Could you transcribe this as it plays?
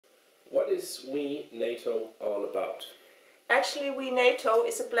What is We NATO all about? Actually, We NATO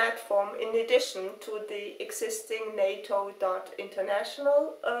is a platform in addition to the existing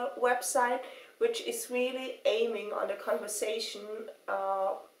NATO.international website, which is really aiming on a conversation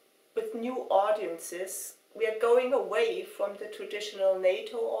with new audiences. We are going away from the traditional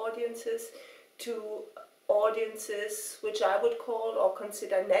NATO audiences to audiences which I would call or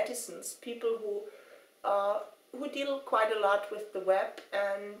consider netizens, people who deal quite a lot with the web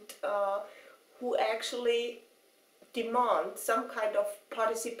and who actually demand some kind of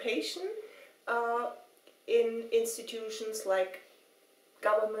participation in institutions like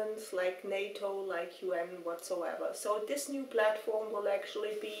governments, like NATO, like UN, whatsoever. So this new platform will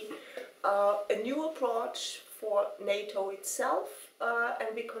actually be a new approach for NATO itself,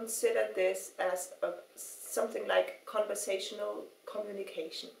 and we consider this as something like conversational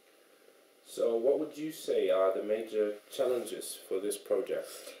communication. So what would you say are the major challenges for this project?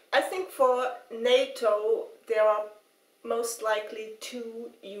 I think for NATO there are most likely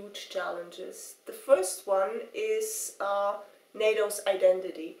two huge challenges. The first one is NATO's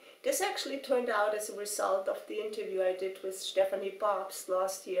identity. This actually turned out as a result of the interview I did with Stephanie Barbs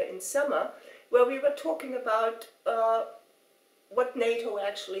last year in summer, where we were talking about what NATO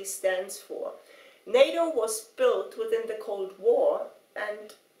actually stands for. NATO was built within the Cold War,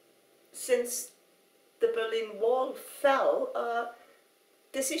 and since the Berlin Wall fell,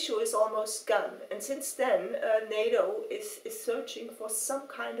 this issue is almost gone. And since then, NATO is searching for some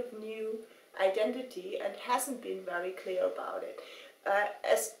kind of new identity and hasn't been very clear about it.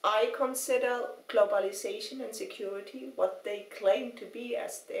 As I consider globalization and security, what they claim to be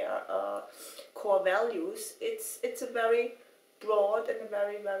as their core values, it's a very broad and a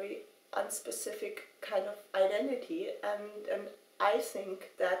very, very unspecific kind of identity. And I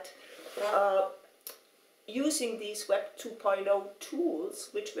think that using these Web 2.0 tools,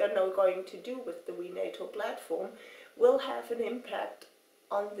 which we are now going to do with the We NATO platform, will have an impact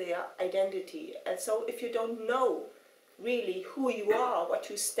on their identity. And so if you don't know really who you are, what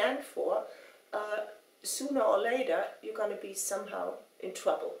you stand for, sooner or later you're going to be somehow in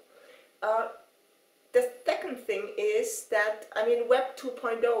trouble. The second thing is that, I mean, Web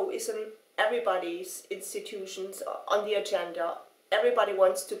 2.0 is in everybody's institutions on the agenda. Everybody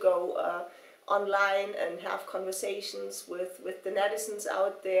wants to go online and have conversations with the netizens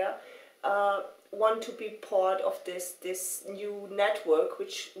out there, want to be part of this new network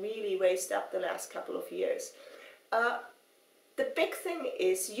which really raised up the last couple of years. The big thing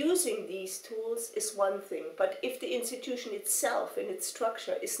is using these tools is one thing, but if the institution itself in its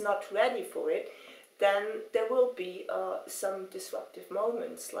structure is not ready for it, then there will be some disruptive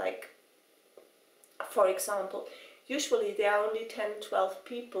moments. Like, for example, usually there are only 10-12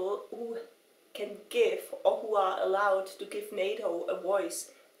 people who can give or who are allowed to give NATO a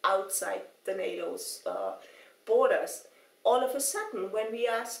voice outside the NATO's borders. All of a sudden, when we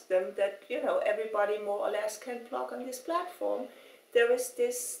ask them that, you know, everybody more or less can blog on this platform, there is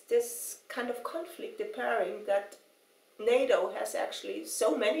this kind of conflict appearing that NATO has actually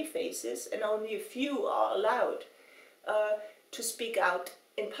so many faces and only a few are allowed to speak out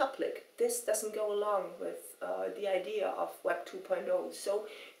in public. This doesn't go along with the idea of Web 2.0. So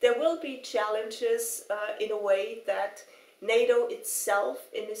there will be challenges in a way that NATO itself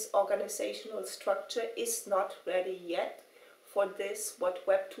in its organizational structure is not ready yet for this, what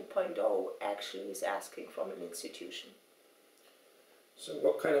Web 2.0 actually is asking from an institution. So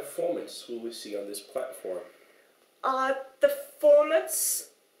what kind of formats will we see on this platform? The formats,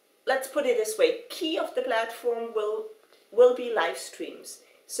 let's put it this way, key of the platform will be live streams.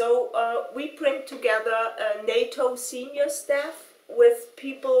 So we bring together NATO senior staff with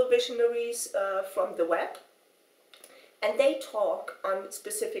people, visionaries from the web, and they talk on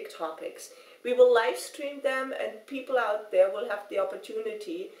specific topics. We will live stream them, and people out there will have the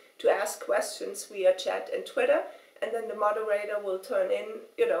opportunity to ask questions via chat and Twitter, and then the moderator will turn in,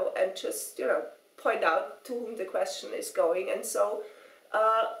 you know, and just, you know, point out to whom the question is going. And so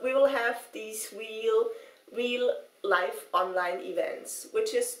we will have these real live online events,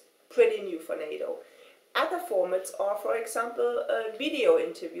 which is pretty new for NATO. Other formats are, for example, video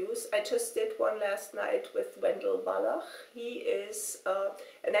interviews. I just did one last night with Wendell Wallach. He is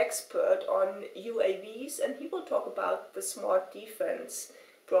an expert on UAVs, and he will talk about the smart defense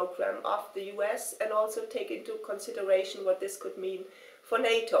program of the US and also take into consideration what this could mean for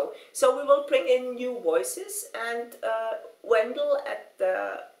NATO. So we will bring in new voices, and Wendell at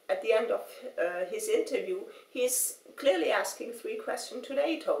the end of his interview, he's clearly asking 3 questions to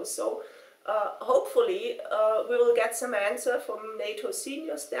NATO. So hopefully we will get some answer from NATO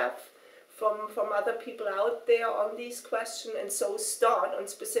senior staff, from other people out there on these questions, and so start on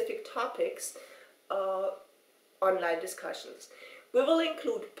specific topics online discussions. We will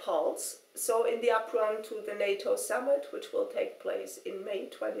include polls, so in the uprun to the NATO summit, which will take place in May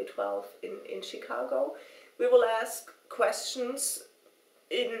 2012 in Chicago, we will ask questions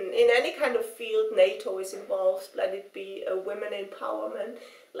in any kind of field NATO is involved, let it be women empowerment,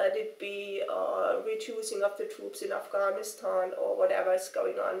 let it be reducing of the troops in Afghanistan, or whatever is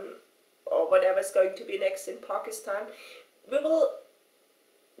going on, or whatever is going to be next in Pakistan. We will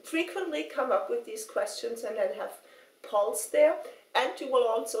frequently come up with these questions and then have polls there, and you will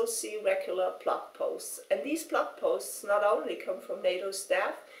also see regular blog posts. And these blog posts not only come from NATO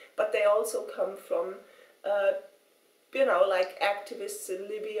staff, but they also come from you know, like activists in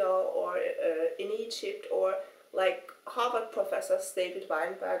Libya or in Egypt, or like Harvard professors David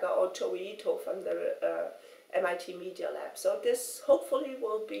Weinberger or Joey Ito from the MIT Media Lab. So this hopefully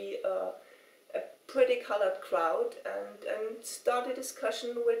will be a pretty colored crowd and start a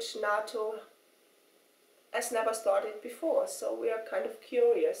discussion which NATO has never started before. So we are kind of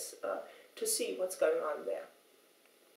curious to see what's going on there.